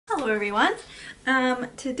Hello everyone.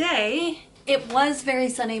 Today it was very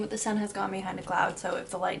sunny, but the sun has gone behind a cloud, so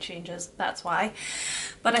if the light changes, that's why.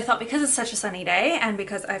 But I thought because it's such a sunny day and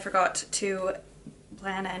because I forgot to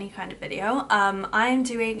plan any kind of video, I'm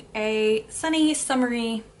doing a sunny,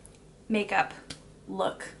 summery makeup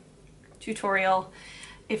look tutorial,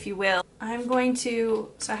 if you will. I'm going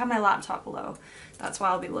to, so I have my laptop below, that's why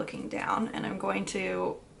I'll be looking down, and I'm going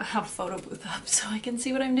to have a photo booth up so I can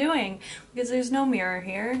see what I'm doing because there's no mirror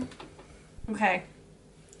here. Okay,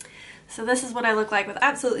 so this is what I look like with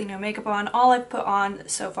absolutely no makeup on. All I've put on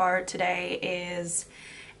so far today is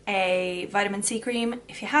a vitamin C cream.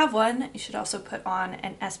 If you have one, you should also put on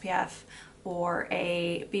an SPF or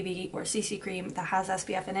a BB or CC cream that has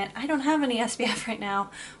SPF in it. I don't have any SPF right now,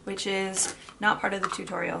 which is not part of the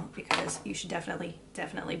tutorial because you should definitely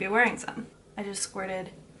be wearing some. I just squirted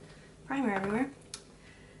primer everywhere.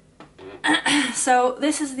 So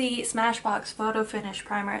this is the Smashbox Photo Finish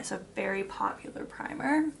Primer. It's a very popular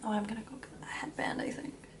primer. Oh, I'm gonna go get a headband, I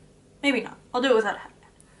think. Maybe not. I'll do it without a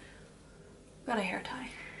headband. Got a hair tie.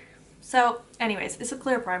 So anyways, it's a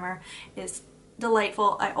clear primer. It's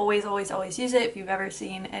delightful. I always use it. If you've ever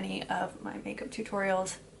seen any of my makeup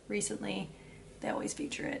tutorials recently, they always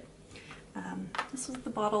feature it. This is what the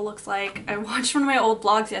bottle looks like. I watched one of my old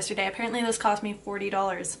vlogs yesterday. Apparently this cost me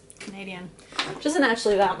 $40 Canadian, which isn't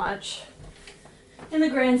actually that much in the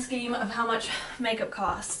grand scheme of how much makeup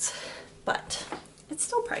costs, but it's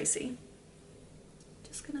still pricey.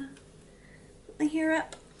 Just gonna put my hair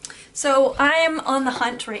up. So I am on the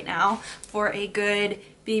hunt right now for a good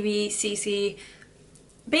BB/CC.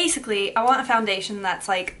 Basically, I want a foundation that's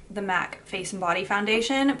like the MAC Face and Body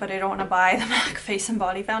Foundation, but I don't want to buy the MAC Face and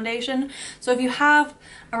Body Foundation. So if you have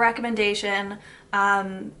a recommendation,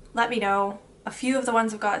 let me know. A few of the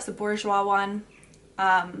ones I've got is the Bourjois one.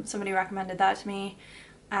 Somebody recommended that to me.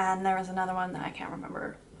 And there was another one that I can't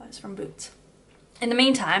remember, but it's from Boots. In the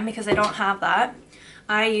meantime, because I don't have that,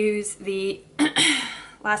 I use the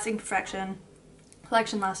Lasting Perfection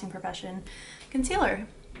Collection Lasting Perfection concealer.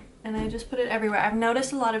 And I just put it everywhere. I've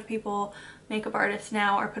noticed a lot of people, makeup artists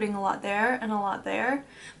now, are putting a lot there and a lot there.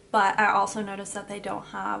 But I also noticed that they don't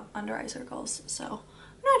have under eye circles. So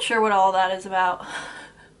I'm not sure what all that is about.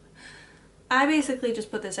 I basically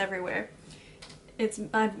just put this everywhere.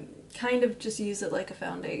 I kind of just use it like a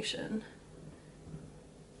foundation.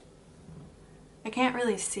 I can't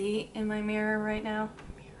really see in my mirror right now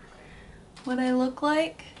what I look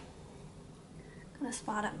like. Got a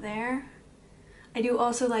spot up there. I do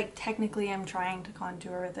also, like, technically I'm trying to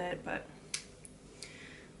contour with it, but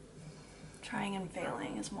trying and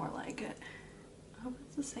failing is more like it. I hope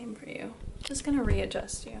it's the same for you. Just gonna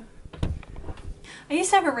readjust you. I used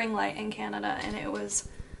to have a ring light in Canada and it was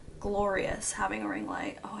glorious having a ring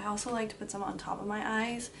light. Oh, I also like to put some on top of my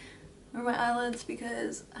eyes or my eyelids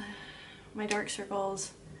because my dark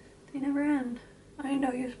circles, they never end. I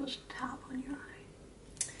know you're supposed to tap on your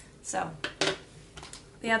eye. So,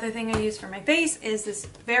 the other thing I use for my face is this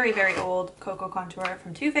very old Cocoa Contour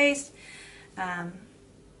from Too Faced. And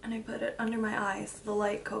I put it under my eyes, the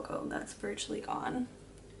light cocoa that's virtually gone.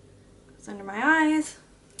 It's under my eyes.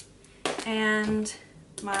 And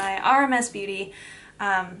my RMS Beauty,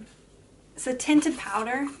 it's a tinted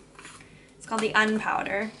powder. It's called the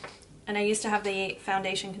Unpowder. And I used to have the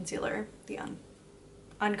foundation concealer, the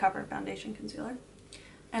Uncover foundation concealer.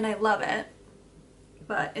 And I love it.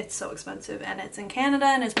 But it's so expensive, and it's in Canada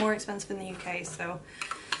and it's more expensive in the UK, so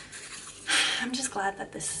I'm just glad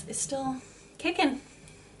that this is still kicking.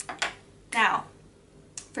 Now,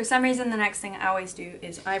 for some reason the next thing I always do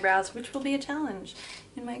is eyebrows, which will be a challenge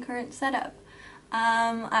in my current setup.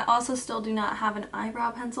 I also still do not have an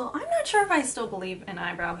eyebrow pencil. I'm not sure if I still believe in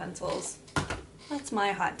eyebrow pencils. That's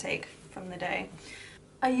my hot take from the day.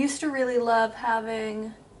 I used to really love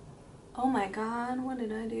having, oh my god, what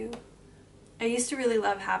did I do? I used to really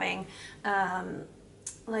love having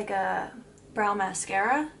like a brow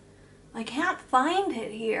mascara. I can't find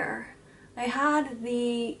it here. I had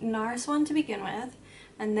the NARS one to begin with,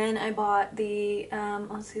 and then I bought the,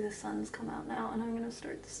 let's see, the sun's come out now and I'm gonna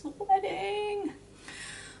start sweating.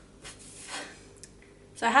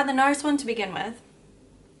 So I had the NARS one to begin with.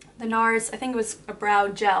 The NARS, I think it was a brow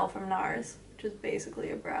gel from NARS, which is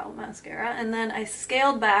basically a brow mascara, and then I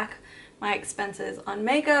scaled back my expenses on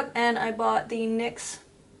makeup and I bought the NYX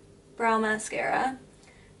brow mascara,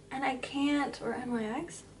 and I can't, or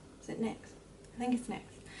NYX? Is it NYX? I think it's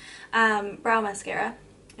NYX. Brow mascara,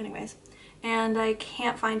 anyways, and I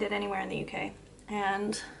can't find it anywhere in the UK,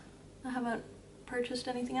 and I haven't purchased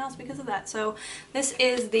anything else because of that. So this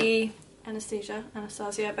is the Anastasia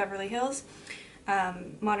Beverly Hills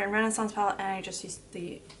Modern Renaissance palette, and I just used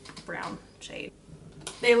the brown shade.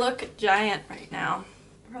 They look giant right now.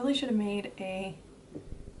 I probably should have made a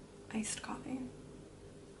iced coffee.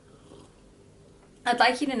 I'd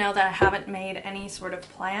like you to know that I haven't made any sort of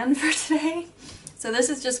plan for today. So this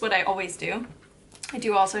is just what I always do. I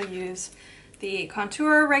do also use the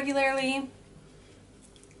contour regularly.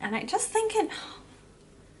 And I just think it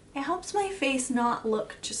helps my face not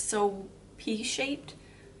look just so pea-shaped.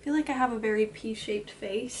 I feel like I have a very pea-shaped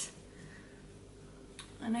face.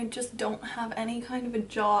 And I just don't have any kind of a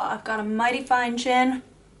jaw. I've got a mighty fine chin,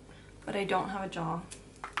 but I don't have a jaw.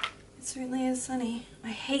 It certainly is sunny. I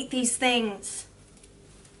hate these things.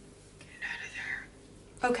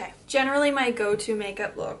 Okay, generally my go-to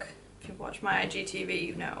makeup look, if you've watched my IGTV,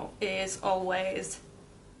 you know, is always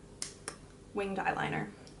winged eyeliner.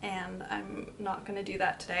 And I'm not gonna do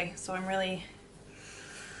that today, so I'm really,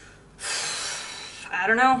 I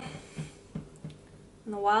don't know,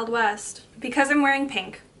 in the Wild West. Because I'm wearing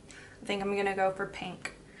pink, I think I'm gonna go for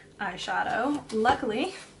pink eyeshadow.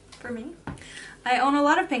 Luckily for me, I own a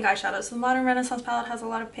lot of pink eyeshadows. So the Modern Renaissance palette has a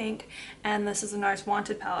lot of pink, and this is the NARS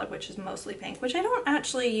Wanted palette, which is mostly pink, which I don't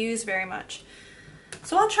actually use very much.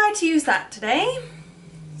 So I'll try to use that today.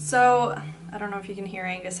 So I don't know if you can hear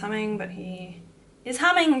Angus humming, but he is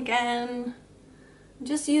humming again.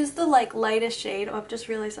 Just use the like lightest shade. Oh, I've just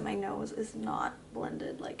realized that my nose is not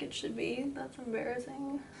blended like it should be. That's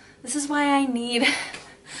embarrassing. This is why I need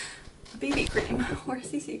a BB cream or a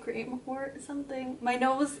CC cream or something. My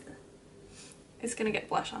nose is gonna get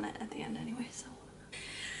blush on it at the end anyway, so.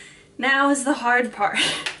 Now is the hard part,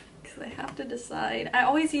 because I have to decide. I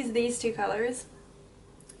always use these two colors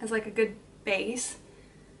as like a good base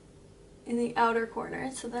in the outer corner,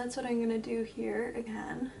 so that's what I'm gonna do here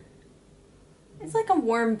again. It's like a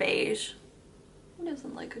warm beige. Who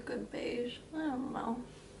doesn't like a good beige? I don't know.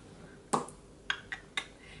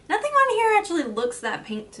 Nothing on here actually looks that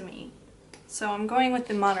pink to me, so I'm going with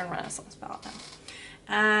the Modern Renaissance palette now.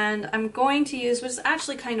 And I'm going to use, which is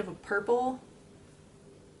actually kind of a purple,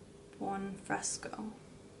 Buon Fresco.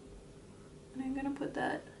 And I'm gonna put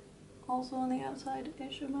that also on the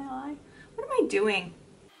outside-ish of my eye. What am I doing?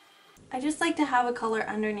 I just like to have a color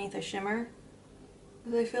underneath a shimmer,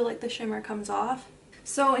 because I feel like the shimmer comes off.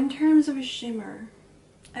 So in terms of a shimmer,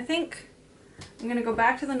 I think I'm gonna go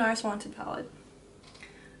back to the NARS Wanted palette.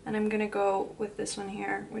 And I'm gonna go with this one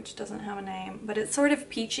here, which doesn't have a name, but it's sort of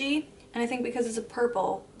peachy. And I think because it's a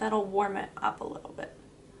purple, that'll warm it up a little bit.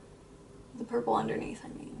 The purple underneath, I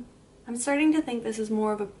mean. I'm starting to think this is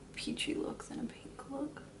more of a peachy look than a pink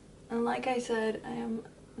look. And like I said, I am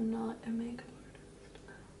not a makeup artist. I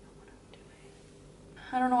don't know what I'm doing.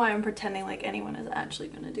 I don't know why I'm pretending like anyone is actually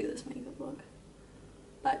going to do this makeup look.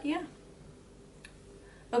 But yeah.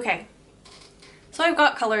 Okay. So I've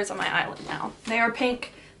got colors on my eyelid now. They are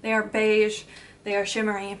pink, they are beige, they are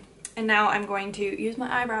shimmery. And now I'm going to use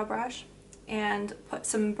my eyebrow brush and put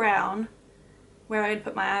some brown where I'd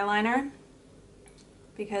put my eyeliner,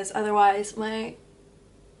 because otherwise my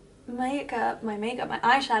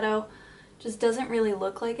eyeshadow just doesn't really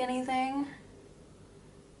look like anything.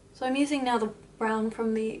 So I'm using now the brown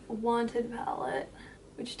from the Wanted palette,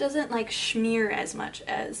 which doesn't like smear as much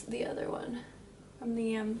as the other one from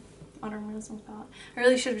the Modern Renaissance palette. I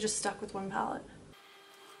really should have just stuck with one palette.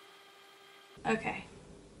 Okay.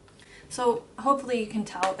 So hopefully you can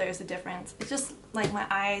tell there's a difference. It's just like my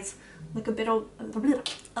eyes look a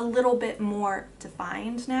little bit more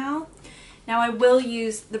defined now. Now I will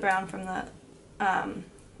use the brown from the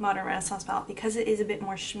Modern Renaissance palette because it is a bit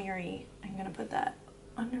more shimmery. I'm gonna put that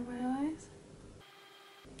under my eyes.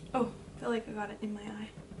 Oh, I feel like I got it in my eye.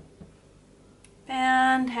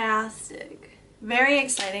 Fantastic. Very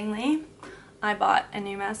excitingly, I bought a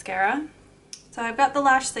new mascara. So I've got the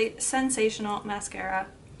Lash Sensational mascara.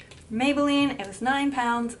 Maybelline. It was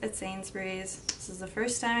 £9 at Sainsbury's. This is the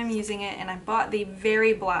first time I'm using it, and I bought the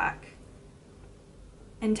very black,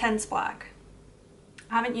 intense black.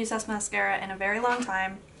 I haven't used this mascara in a very long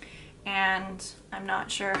time, and I'm not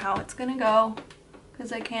sure how it's gonna go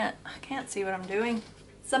because I can't see what I'm doing.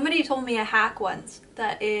 Somebody told me a hack once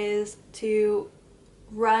that is to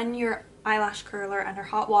run your eyelash curler under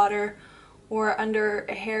hot water or under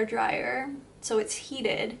a hair dryer so it's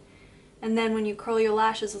heated. And then when you curl your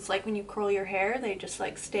lashes, it's like when you curl your hair, they just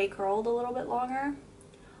like stay curled a little bit longer.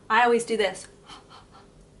 I always do this.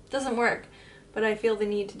 It doesn't work, but I feel the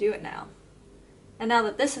need to do it now. And now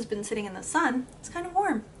that this has been sitting in the sun, it's kind of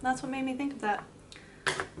warm. That's what made me think of that.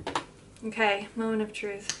 Okay, moment of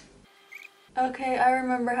truth. Okay, I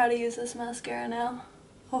remember how to use this mascara now.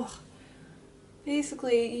 Oh.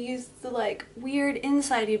 Basically, you use the like weird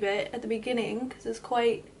insidey bit at the beginning because it's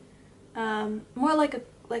quite more like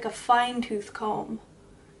a fine tooth comb,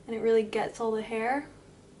 and it really gets all the hair.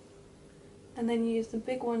 and then you use the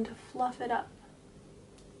big one to fluff it up.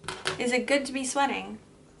 Is it good to be sweating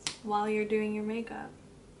while you're doing your makeup?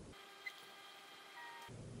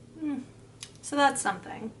 So that's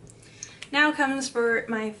something. Now comes for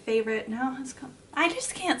my favorite, I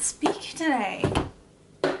just can't speak today.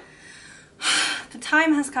 The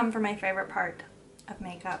time has come for my favorite part of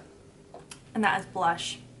makeup, and that is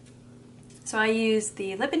blush. So I use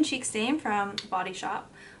the Lip and Cheek Stain from The Body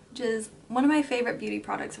Shop, which is one of my favorite beauty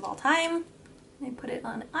products of all time. I put it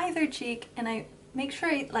on either cheek, and I make sure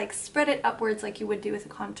I like spread it upwards like you would do with a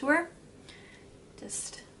contour.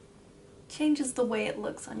 Just changes the way it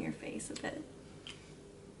looks on your face a bit.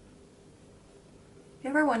 If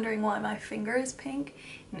you're ever wondering why my finger is pink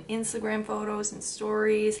in Instagram photos and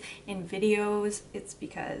stories, in videos, it's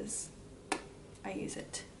because I use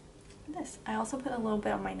it for this. I also put a little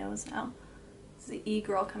bit on my nose now. This is the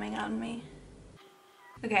e-girl coming out in me.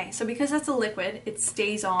 Okay, so because that's a liquid, it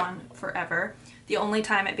stays on forever. The only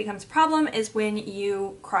time it becomes a problem is when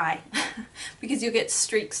you cry because you get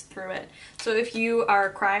streaks through it. So if you are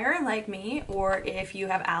a crier like me, or if you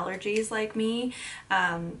have allergies like me,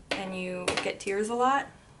 and you get tears a lot,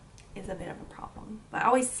 it's a bit of a problem. But I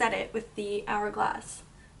always set it with the Hourglass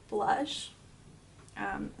blush.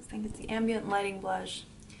 I think it's the Ambient Lighting blush.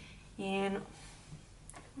 And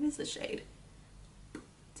what is the shade?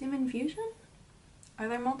 Dim Infusion? Are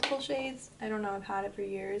there multiple shades? I don't know, I've had it for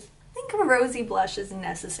years. I think a rosy blush is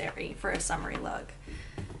necessary for a summery look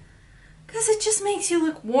because it just makes you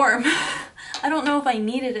look warm. I don't know if I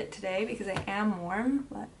needed it today because I am warm,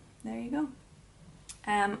 but there you go.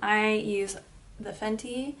 I use the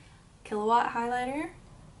Fenty Kilowatt highlighter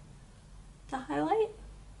to highlight.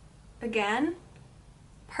 Again,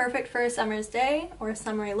 perfect for a summer's day or a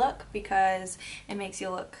summery look because it makes you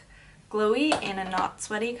look glowy in a not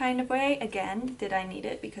sweaty kind of way. Again, did I need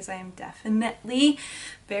it because I am definitely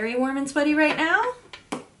very warm and sweaty right now?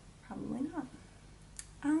 Probably not.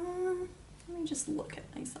 Let me just look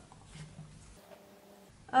at myself.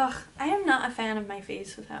 Ugh, I am not a fan of my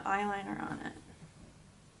face without eyeliner on it.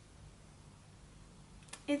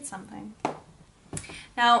 It's something.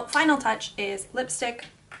 Now, final touch is lipstick.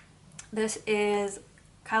 This is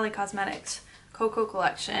Kylie Cosmetics Cocoa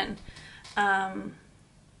Collection.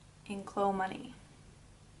 In Clo Money,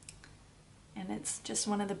 and it's just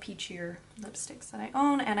one of the peachier lipsticks that I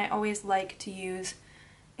own, and I always like to use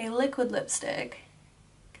a liquid lipstick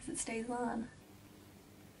because it stays on.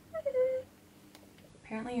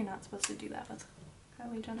 Apparently you're not supposed to do that with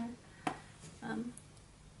Kylie Jenner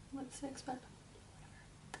lipsticks, but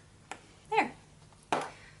whatever. There.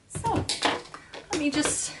 So let me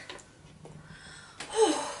just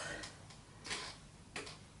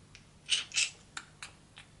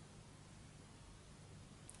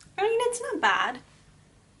it's not bad.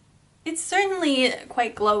 It's certainly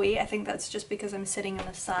quite glowy. I think that's just because I'm sitting in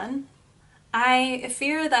the sun. I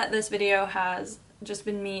fear that this video has just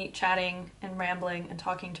been me chatting and rambling and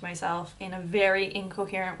talking to myself in a very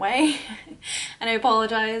incoherent way. And I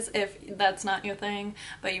apologize if that's not your thing,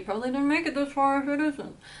 but you probably didn't make it this far if it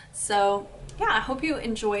isn't. So yeah, I hope you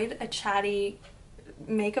enjoyed a chatty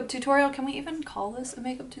makeup tutorial. Can we even call this a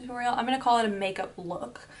makeup tutorial? I'm gonna call it a makeup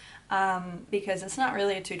look. Because it's not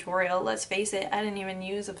really a tutorial. Let's face it, I didn't even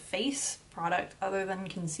use a face product other than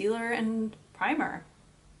concealer and primer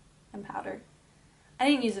and powder. I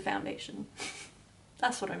didn't use a foundation.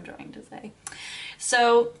 That's what I'm trying to say.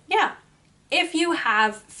 So yeah, if you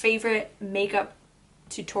have favorite makeup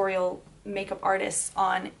tutorial makeup artists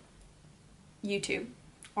on YouTube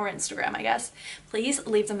or Instagram, I guess, please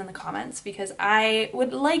leave them in the comments because I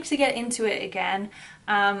would like to get into it again.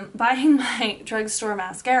 Buying my drugstore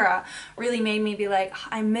mascara really made me be like,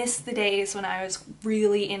 I miss the days when I was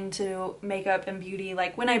really into makeup and beauty,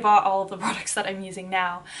 like when I bought all of the products that I'm using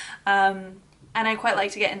now. And I quite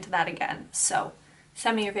like to get into that again. So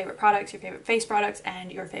send me your favorite products, your favorite face products,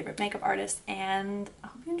 and your favorite makeup artists, and I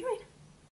hope you enjoyed.